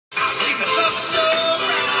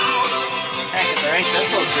think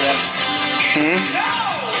this will grip.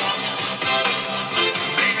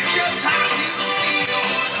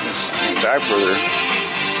 Let's back further.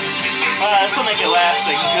 This will make it last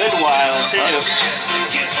a good while too. Hey,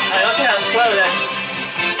 look at how slow that.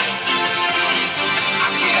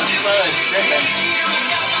 How slow it's dripping.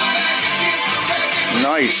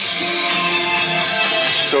 Nice.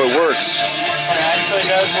 So it works. It actually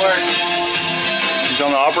does work. He's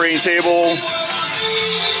on the operating table,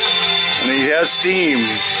 and he has steam.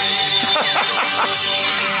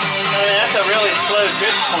 I mean, that's a really slow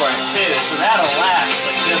drip for it too, so that'll last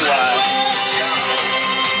a good while.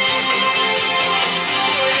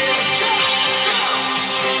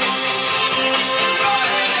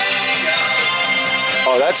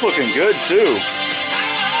 Oh, that's looking good too.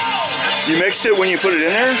 You mixed it when you put it in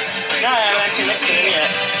there? No, I haven't actually mixed it in yet.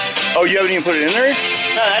 Oh, you haven't even put it in there?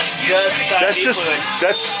 No, that's just fluid.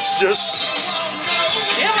 That's just.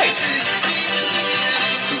 Yeah, like,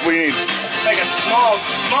 What do you need? like a smaller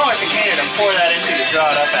container to pour that into to draw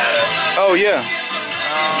it up out of. Oh yeah.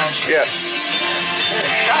 Yeah.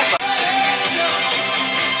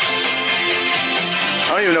 I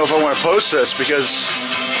don't even know if I want to post this because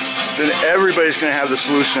then everybody's going to have the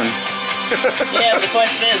solution. Yeah, but the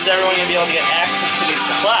question is everyone going to be able to get access to these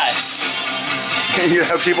supplies? You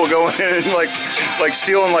have people going in and like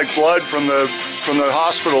stealing like blood from the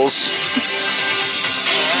hospitals.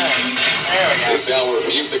 There we go. This hour of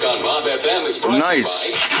music on Bob FM is brought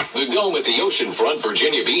Nice. to you by the Dome at the Oceanfront,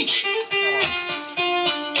 Virginia Beach.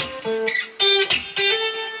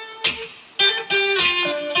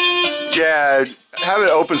 Yeah, have it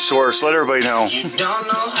open source. Let everybody know. You don't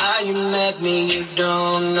know how you met me. You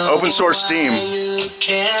don't know Open source Steam. You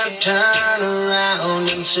can't turn around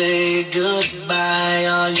and say goodbye.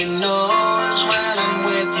 All you know is when I'm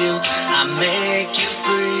with you, I make you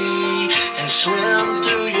free and swim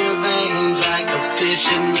through your veins like a fish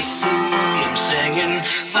in the sea. I'm singing,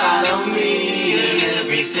 follow me, and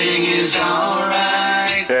everything is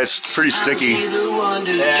alright. Yeah, it's pretty sticky. I'll be the one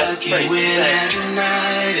to tuck you in at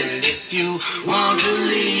night, and if you want to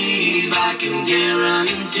leave, I can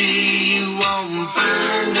guarantee you won't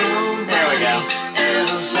find nobody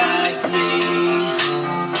else like me.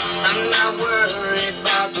 I'm not worried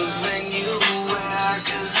about the ring you wear,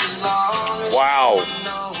 'cause as long as Wow.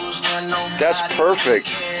 That's perfect.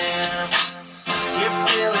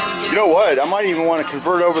 You know what? I might even want to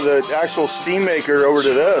convert over the actual steam maker over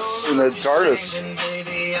to this in the TARDIS.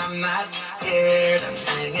 I'm not scared, I'm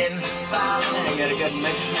singing. And got a good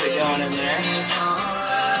mix of it going in there.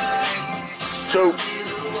 So,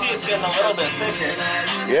 See, it's getting a little bit thicker.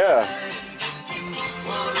 yeah.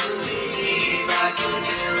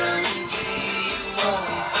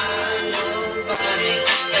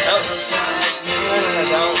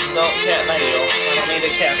 No, don't cap my needle. I don't need a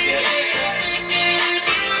cap yet.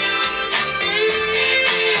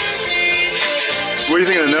 What do you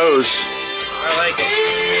think of the nose? I like it.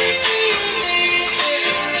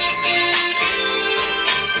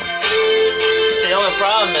 The only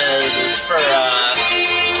problem is for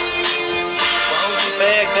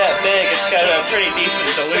bag that big, it's got a pretty decent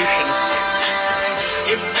dilution.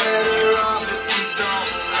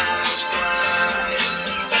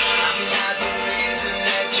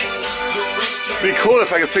 It'd be cool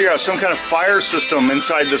if I could figure out some kind of fire system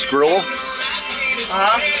inside this grill.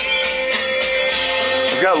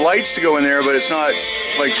 I've got lights to go in there, but it's not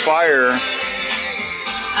like fire.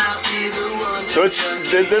 So it's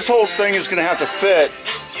this whole thing is going to have to fit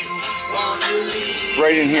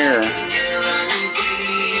right in here.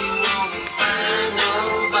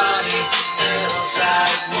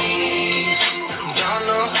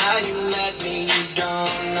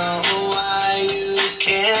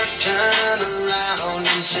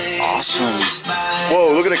 Awesome.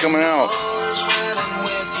 Whoa, look at it coming out.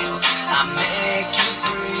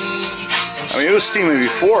 I mean, it was steaming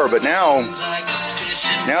before, but now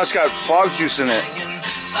it's got fog juice in it.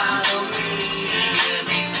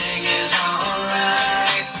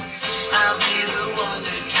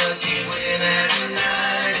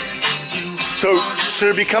 So, should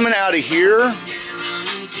it be coming out of here?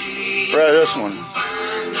 Or out of this one?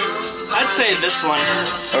 I'd say this one.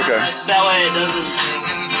 Okay. That way it doesn't.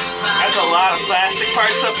 That's a lot of plastic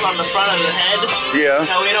parts up on the front of the head. Yeah.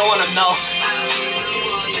 Now we don't want to melt.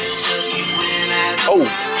 Oh.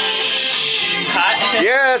 Hot?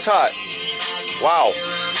 Yeah, it's hot. Wow.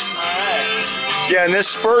 Alright. Yeah, and this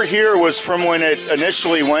spurt here was from when it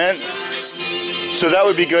initially went. So that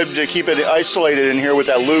would be good to keep it isolated in here with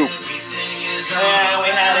that loop. Yeah, we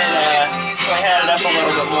had it up a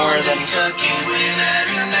little bit more than.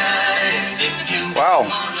 Wow.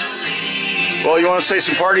 Well, you want to say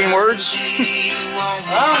some parting words?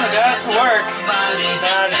 Oh, I got it to work.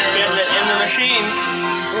 Now just getting it in the machine.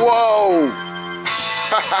 Whoa!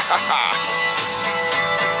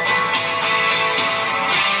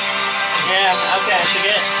 Yeah, okay, so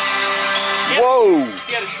get. Whoa!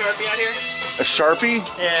 You got a Sharpie out here? A Sharpie?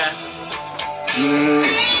 Yeah.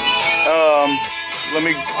 Let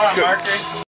me. Or a marker.